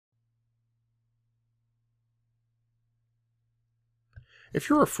If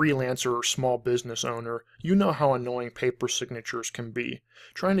you're a freelancer or small business owner, you know how annoying paper signatures can be.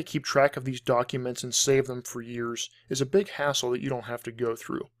 Trying to keep track of these documents and save them for years is a big hassle that you don't have to go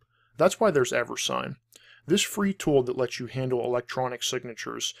through. That's why there's eversign. This free tool that lets you handle electronic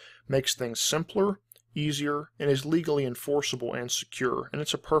signatures makes things simpler, easier, and is legally enforceable and secure, and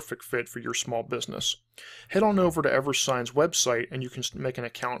it's a perfect fit for your small business. Head on over to eversign's website and you can make an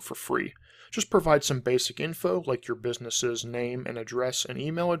account for free. Just provide some basic info like your business's name and address and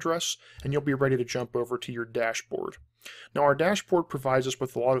email address, and you'll be ready to jump over to your dashboard. Now, our dashboard provides us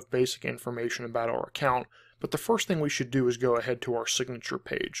with a lot of basic information about our account, but the first thing we should do is go ahead to our signature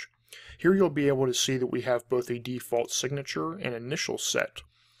page. Here you'll be able to see that we have both a default signature and initial set.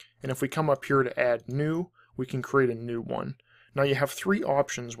 And if we come up here to add new, we can create a new one. Now you have three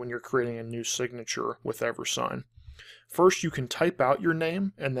options when you're creating a new signature with eversign. First, you can type out your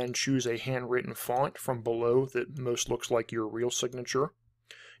name and then choose a handwritten font from below that most looks like your real signature.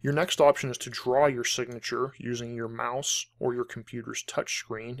 Your next option is to draw your signature using your mouse or your computer's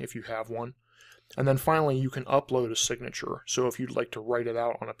touchscreen if you have one. And then finally, you can upload a signature. So if you'd like to write it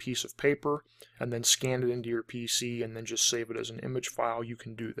out on a piece of paper and then scan it into your PC and then just save it as an image file, you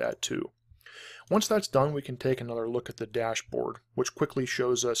can do that too. Once that's done, we can take another look at the dashboard, which quickly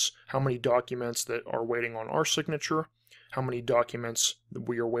shows us how many documents that are waiting on our signature, how many documents that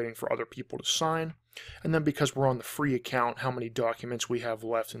we are waiting for other people to sign, and then because we're on the free account, how many documents we have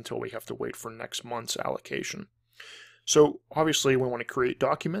left until we have to wait for next month's allocation. So obviously we want to create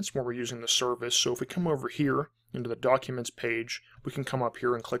documents when we're using the service, so if we come over here into the documents page, we can come up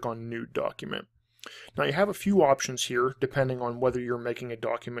here and click on new document. Now you have a few options here depending on whether you're making a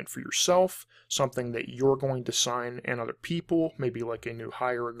document for yourself, something that you're going to sign, and other people, maybe like a new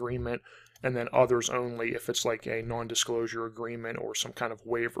hire agreement, and then others only if it's like a non-disclosure agreement or some kind of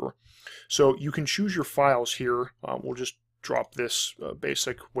waiver. So you can choose your files here. We'll just drop this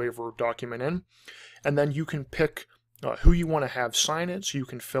basic waiver document in, and then you can pick who you want to have sign it, so you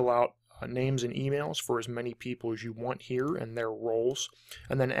can fill out names and emails for as many people as you want here and their roles,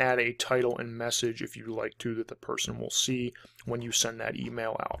 and then add a title and message if you'd like to that the person will see when you send that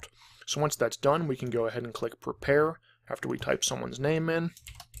email out. So once that's done, we can go ahead and click prepare after we type someone's name in.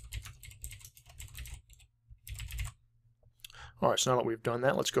 Alright, so now that we've done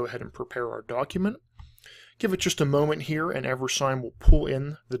that, let's go ahead and prepare our document. Give it just a moment here and eversign will pull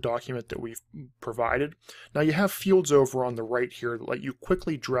in the document that we've provided. Now you have fields over on the right here that let you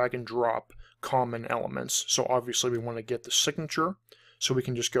quickly drag and drop common elements. So obviously we want to get the signature, so we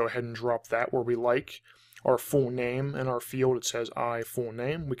can just go ahead and drop that where we like. Our full name in our field, it says I full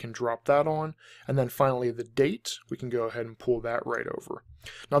name, we can drop that on. And then finally the date, we can go ahead and pull that right over.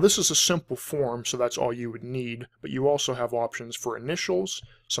 Now this is a simple form, so that's all you would need, but you also have options for initials,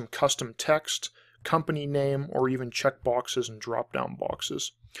 some custom text, company name, or even check boxes and drop down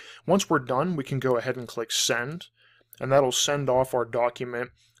boxes. Once we're done, we can go ahead and click send, and that'll send off our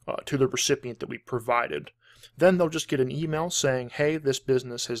document to the recipient that we provided. Then they'll just get an email saying, hey, this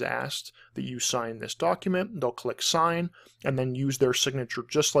business has asked that you sign this document. They'll click sign and then use their signature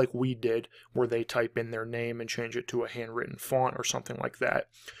just like we did, where they type in their name and change it to a handwritten font or something like that.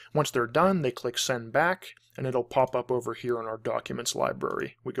 Once they're done, they click send back and it'll pop up over here in our documents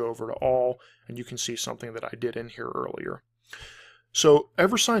library. We go over to all and you can see something that I did in here earlier. So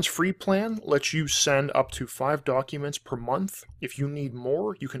eversign's free plan lets you send up to 5 documents per month. If you need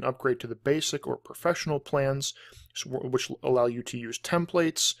more, you can upgrade to the basic or professional plans, which allow you to use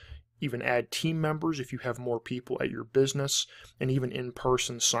templates, even add team members if you have more people at your business, and even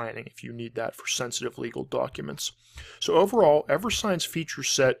in-person signing if you need that for sensitive legal documents. So overall, eversign's feature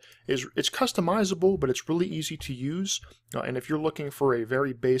set it's customizable, but it's really easy to use. And if you're looking for a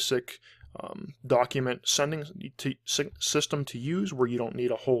very basic document sending system to use where you don't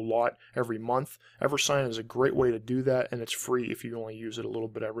need a whole lot every month, eversign is a great way to do that, and it's free if you only use it a little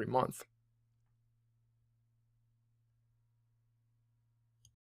bit every month.